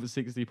women over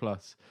 60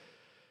 plus.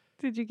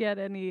 Did you get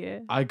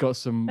any? I got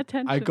some.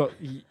 Attention.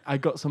 I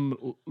got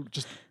some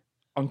just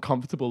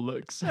uncomfortable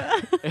looks.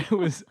 It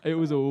was a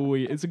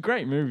weird. It's a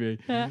great movie.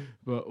 Yeah.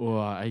 But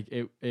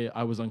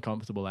I was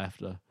uncomfortable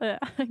after. Yeah,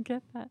 I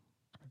get that.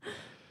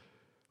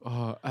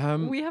 Oh,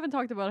 We haven't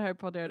talked about Harry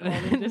Potter at all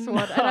in this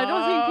one, and I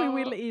don't think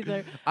we will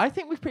either. I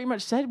think we've pretty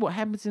much said what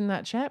happens in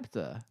that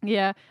chapter.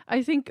 Yeah,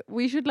 I think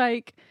we should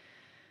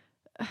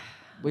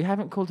We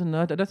haven't called a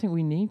nerd. I don't think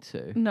we need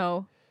to.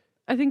 No,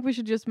 I think we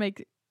should just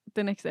make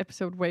the next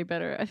episode way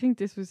better. I think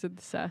this was a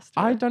disaster.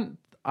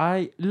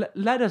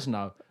 Let us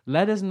know.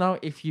 Let us know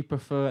if you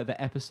prefer the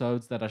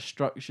episodes that are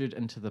structured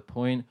and to the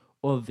point,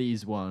 or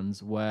these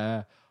ones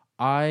where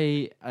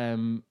I'm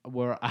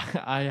having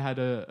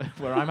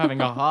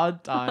a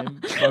hard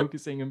time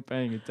focusing and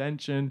paying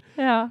attention.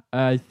 Yeah.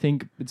 I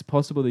think it's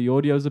possible the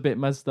audio's a bit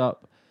messed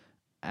up,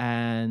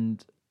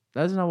 and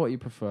let us know what you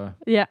prefer.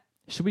 Yeah.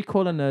 Should we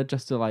call a nerd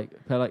just to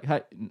like play like,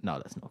 hey? No,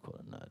 let's not call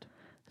a nerd.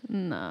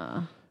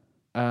 Nah.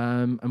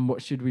 And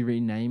what should we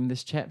rename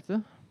this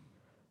chapter?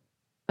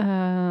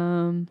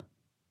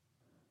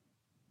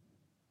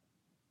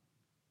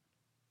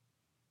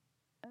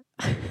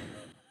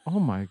 Oh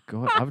my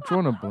god, I've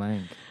drawn a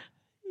blank.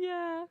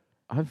 Yeah.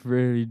 I've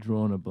really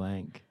drawn a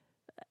blank.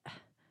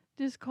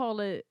 Just call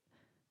it.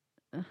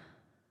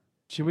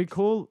 Should we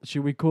call a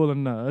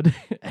nerd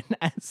and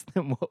ask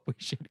them what we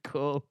should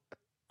call?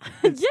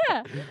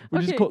 Yeah. We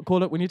Okay. just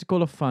call it. We need to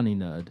call a funny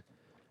nerd,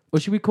 or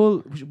should we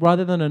call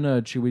rather than a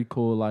nerd? Should we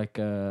call like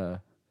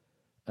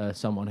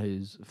someone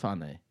who's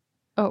funny?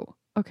 Oh.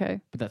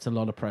 Okay. But that's a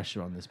lot of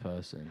pressure on this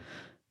person.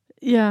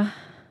 Yeah.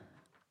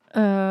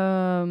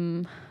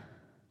 I'm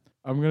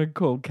gonna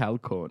call Cal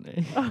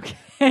Corney.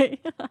 Okay.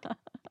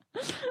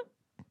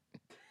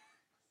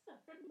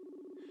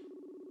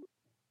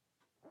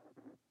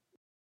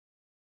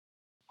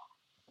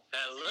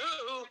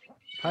 Hello.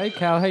 Hi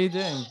Cal, how you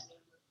doing?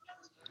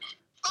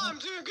 I'm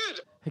doing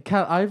good. Hey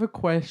Cal, I have a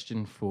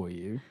question for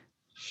you.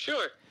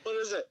 Sure. What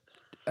is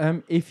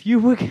it? If you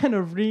were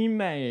gonna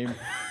rename,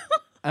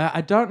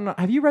 I don't know.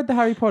 Have you read the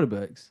Harry Potter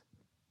books?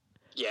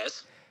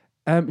 Yes.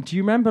 Do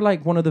you remember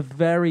like one of the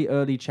very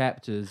early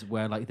chapters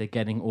where like they're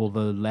getting all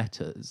the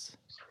letters?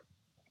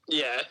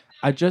 Yeah.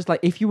 I just like,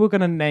 if you were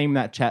going to name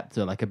that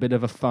chapter like a bit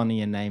of a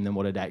funnier name than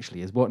what it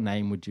actually is, what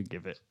name would you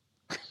give it?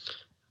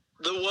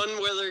 The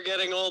one where they're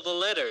getting all the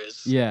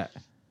letters. Yeah.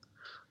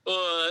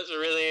 Oh, that's a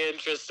really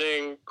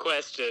interesting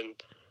question.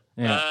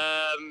 Yeah.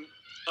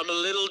 I'm a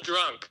little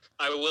drunk,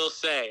 I will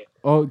say.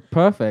 Oh,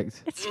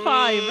 perfect. It's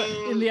 5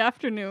 in the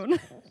afternoon.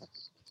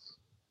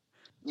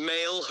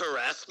 Male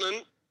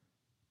harassment.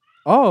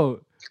 Oh,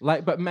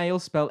 like, but male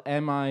spelled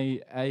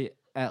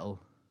M-I-A-L.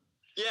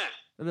 Yeah,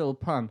 A little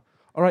pun.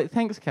 All right,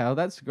 thanks, Cal.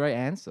 That's a great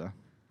answer.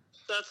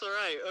 that's all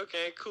right.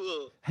 Okay,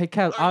 cool. Hey,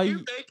 Cal, Are you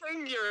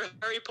making your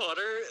Harry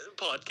Potter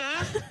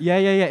podcast? Yeah.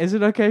 Is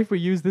it okay if we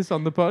use this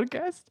on the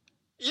podcast?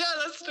 Yeah,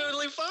 that's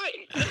totally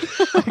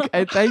fine.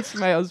 Okay, thanks,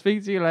 mate. I'll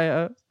speak to you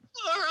later.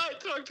 All right,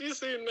 talk to you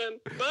soon, man.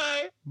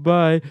 Bye.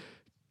 Bye.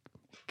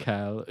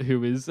 Cal,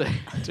 who is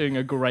doing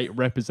a great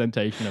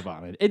representation of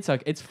Ireland. It's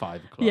like it's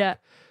 5 o'clock. Yeah.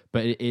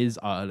 But it is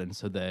Ireland,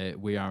 so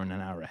we are an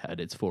hour ahead.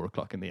 It's 4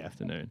 o'clock in the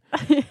afternoon.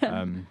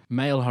 Yeah.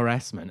 Male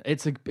harassment.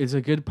 It's a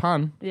good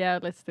pun. Yeah,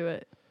 let's do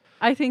it.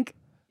 I think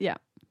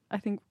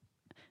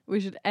we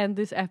should end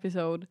this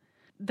episode,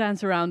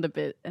 dance around a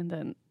bit, and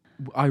then...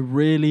 I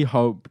really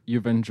hope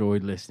you've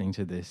enjoyed listening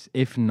to this.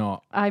 If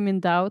not... I'm in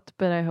doubt,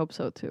 but I hope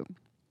so too.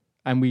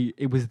 And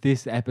it was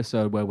this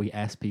episode where we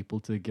asked people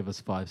to give us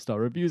 5-star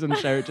reviews and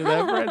share it to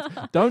their friends.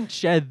 Don't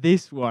share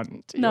this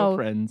one to your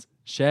friends.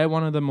 Share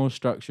one of the more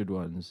structured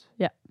ones.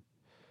 Yeah.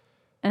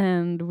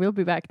 And we'll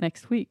be back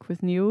next week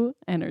with new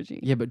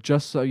energy. Yeah, but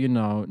just so you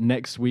know,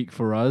 next week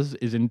for us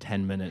is in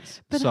 10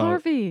 minutes. But so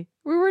Harvey,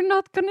 we were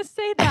not going to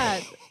say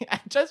that. I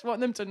just want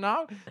them to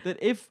know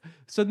that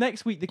so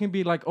next week they can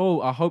be like,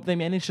 oh, I hope they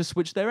manage to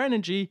switch their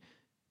energy.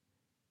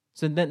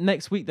 So then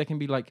next week they can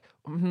be like,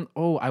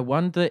 oh, I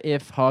wonder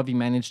if Harvey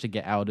managed to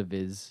get out of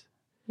his...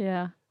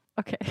 Yeah.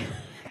 Okay.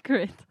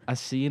 Great. I'll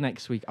see you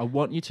next week. I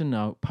want you to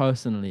know,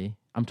 personally,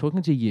 I'm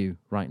talking to you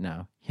right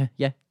now.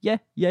 Yeah,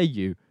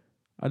 you.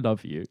 I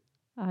love you.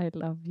 I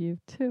love you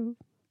too.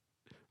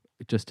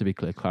 Just to be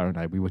clear, Clara and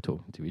I, we were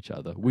talking to each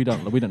other. We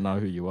don't know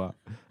who you are.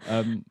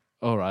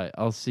 All right,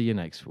 I'll see you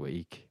next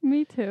week.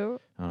 Me too.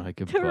 All right,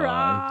 goodbye.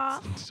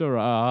 Ta-ra!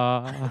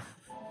 Ta-ra!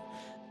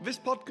 This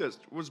podcast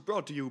was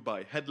brought to you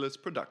by Headless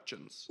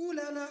Productions. Ooh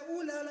la la,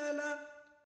 ooh la la la.